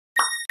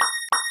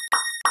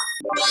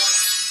Hey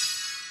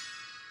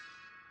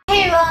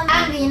everyone,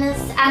 I'm Venus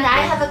and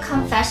I have a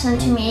confession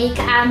to make.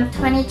 I'm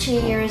 22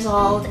 years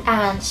old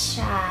and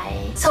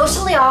shy,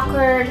 socially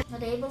awkward,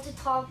 not able to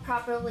talk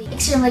properly,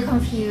 extremely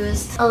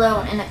confused,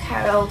 alone in a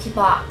karaoke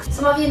box.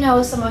 Some of you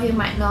know, some of you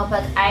might know,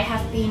 but I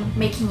have been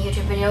making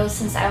YouTube videos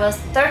since I was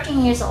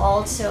 13 years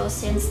old, so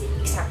since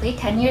exactly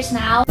 10 years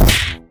now.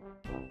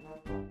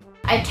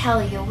 I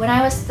tell you, when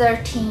I was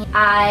 13,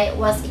 I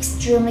was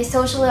extremely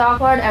socially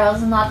awkward. I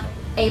was not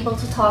able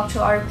to talk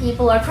to other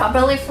people or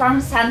properly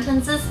form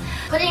sentences.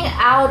 Putting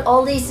out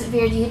all these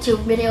weird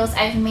YouTube videos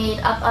I've made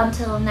up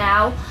until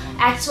now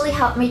actually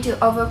helped me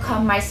to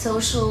overcome my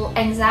social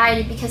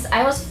anxiety because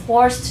I was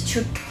forced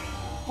to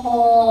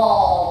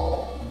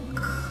talk.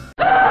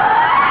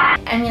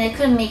 I mean, I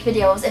couldn't make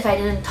videos if I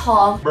didn't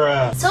talk.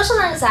 Bruh. Social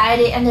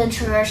anxiety and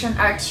introversion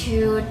are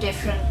two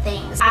different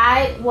things.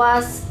 I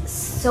was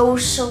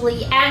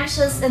socially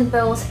anxious and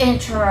both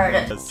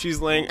introverted. She's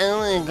like, oh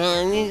my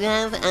god, you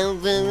guys,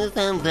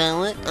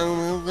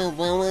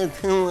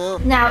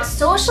 Now,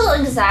 social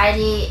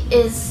anxiety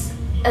is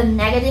a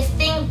negative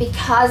thing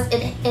because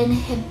it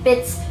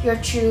inhibits your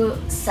true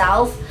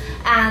self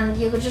and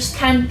you just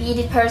can't be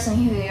the person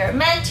who you're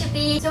meant to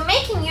be. So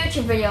making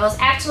YouTube videos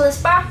actually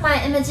sparked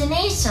my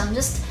imagination.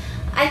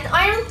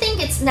 I don't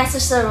think it's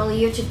necessarily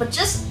YouTube, but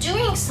just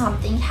doing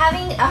something,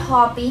 having a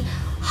hobby,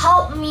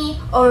 helped me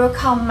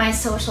overcome my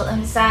social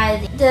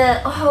anxiety. The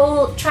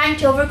whole trying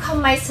to overcome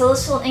my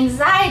social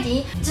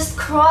anxiety just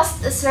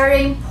crossed a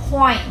certain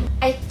point.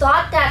 I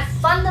thought that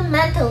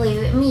fundamentally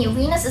with me,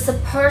 Venus is a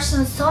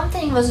person,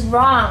 something was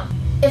wrong.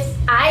 If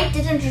I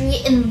didn't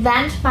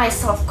reinvent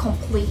myself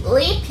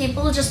completely,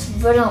 people just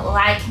wouldn't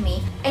like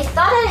me. I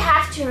thought I'd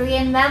have to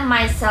reinvent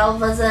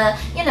myself as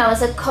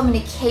a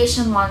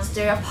communication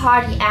monster, a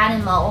party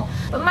animal.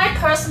 But my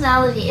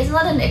personality is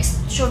not an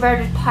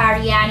extroverted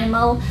party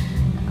animal,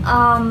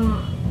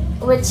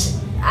 which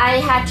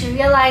I had to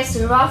realize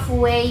the rough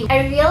way.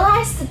 I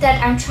realized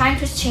that I'm trying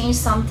to change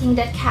something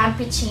that can't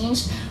be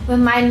changed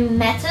when my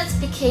methods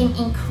became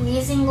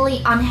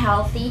increasingly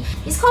unhealthy.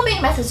 These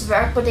coping methods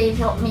work, but they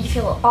helped me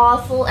feel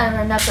awful and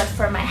were not good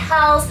for my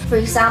health. For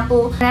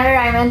example, whenever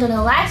I went on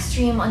a live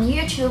stream on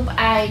YouTube,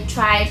 I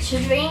tried to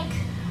drink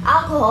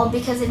alcohol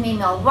because it made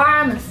me all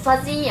warm and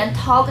fuzzy and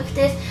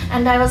talkative,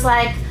 and I was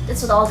like,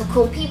 that's what all the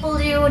cool people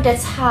do,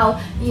 that's how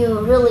you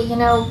really,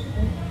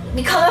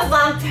 become a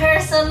fun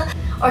person.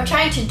 Or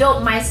trying to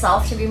dope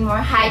myself to be more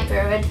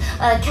hyper with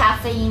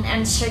caffeine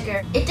and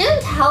sugar. It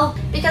didn't help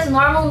because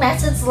normal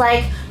methods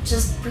like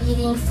just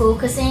breathing,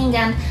 focusing,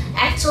 and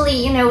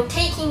actually,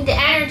 taking the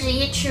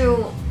energy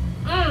to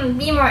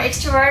be more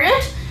extroverted,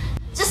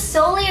 just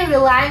solely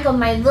relying on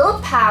my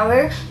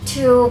willpower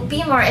to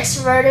be more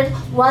extroverted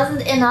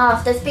wasn't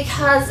enough. That's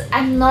because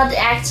I'm not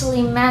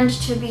actually meant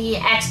to be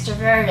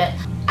extroverted.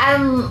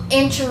 I'm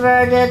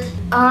introverted,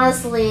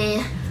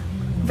 honestly,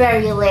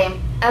 very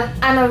lame.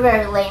 I'm a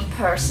very lame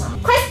person.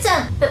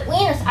 Question! But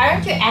Venus,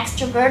 aren't you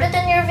extroverted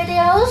in your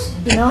videos?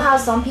 You know how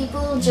some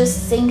people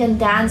just sing and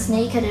dance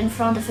naked in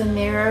front of a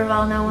mirror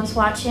while no one's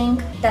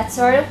watching? That's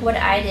sort of what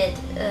I did,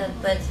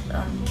 but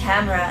on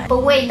camera.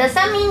 But wait, does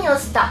that mean you'll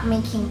stop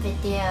making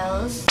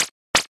videos?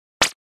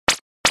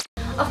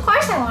 Of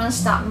course I want to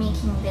stop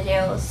making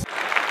videos.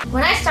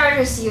 When I started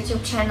this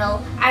YouTube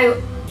channel, I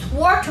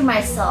swore to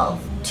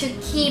myself to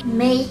keep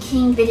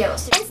making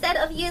videos. Instead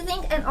of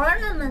using an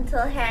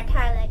ornamental hair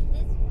tie like this,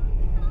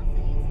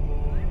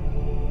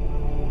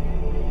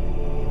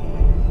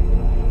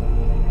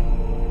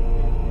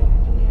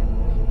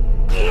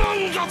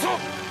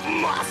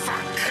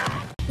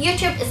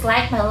 YouTube is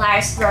like my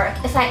life's work.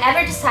 If I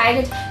ever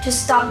decided to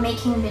stop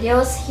making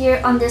videos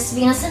here on this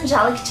Venus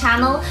Angelic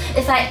channel,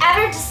 if I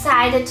ever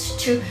decided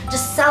to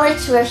just sell it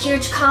to a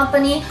huge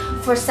company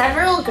for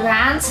several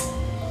grand,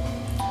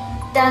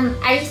 then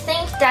I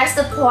think that's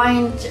the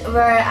point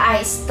where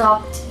I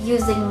stopped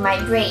using my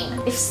brain.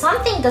 If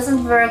something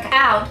doesn't work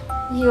out,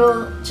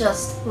 you'll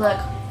just look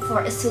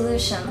for a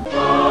solution.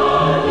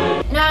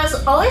 I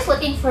was always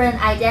looking for an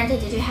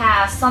identity to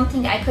have,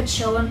 something I could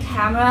show on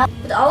camera,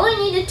 but all I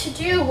needed to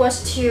do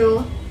was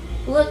to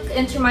look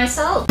into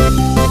myself.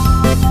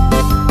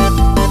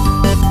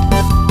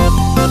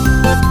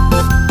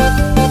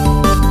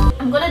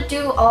 I'm gonna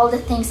do all the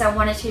things I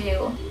wanted to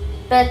do,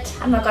 but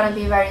I'm not gonna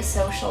be very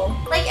social.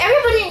 Like,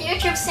 everybody on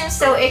YouTube seems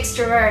so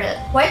extroverted.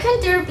 Why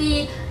can't there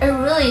be a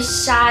really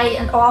shy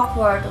and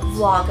awkward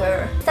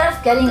vlogger? Instead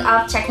of getting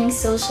up, checking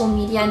social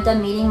media, and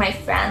then meeting my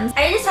friends,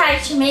 I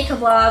decided to make a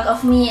vlog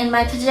of me in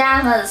my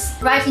pajamas,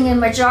 writing in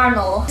my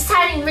journal,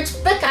 deciding which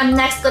book I'm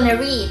next gonna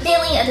read,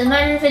 failing at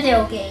another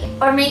video game,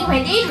 or making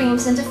my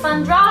daydreams into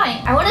fun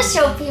drawing. I wanna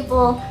show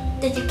people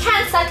that you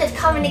can suck at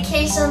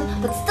communication,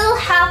 but still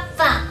have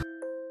fun.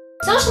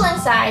 Social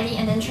anxiety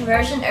and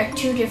introversion are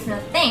two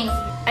different things.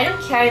 I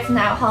don't care if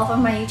now half of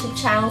my YouTube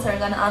channels are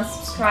gonna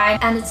unsubscribe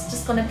and it's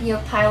just gonna be a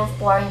pile of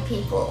boring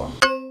people.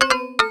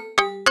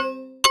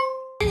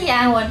 In the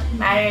end, what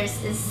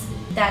matters is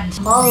that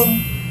whole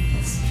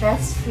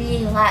stress-free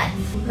life.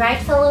 Right,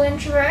 fellow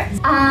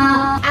introverts?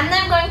 And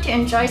then I'm going to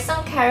enjoy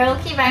some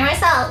karaoke by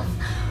myself.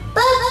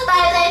 Bye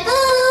bye bye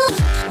boo!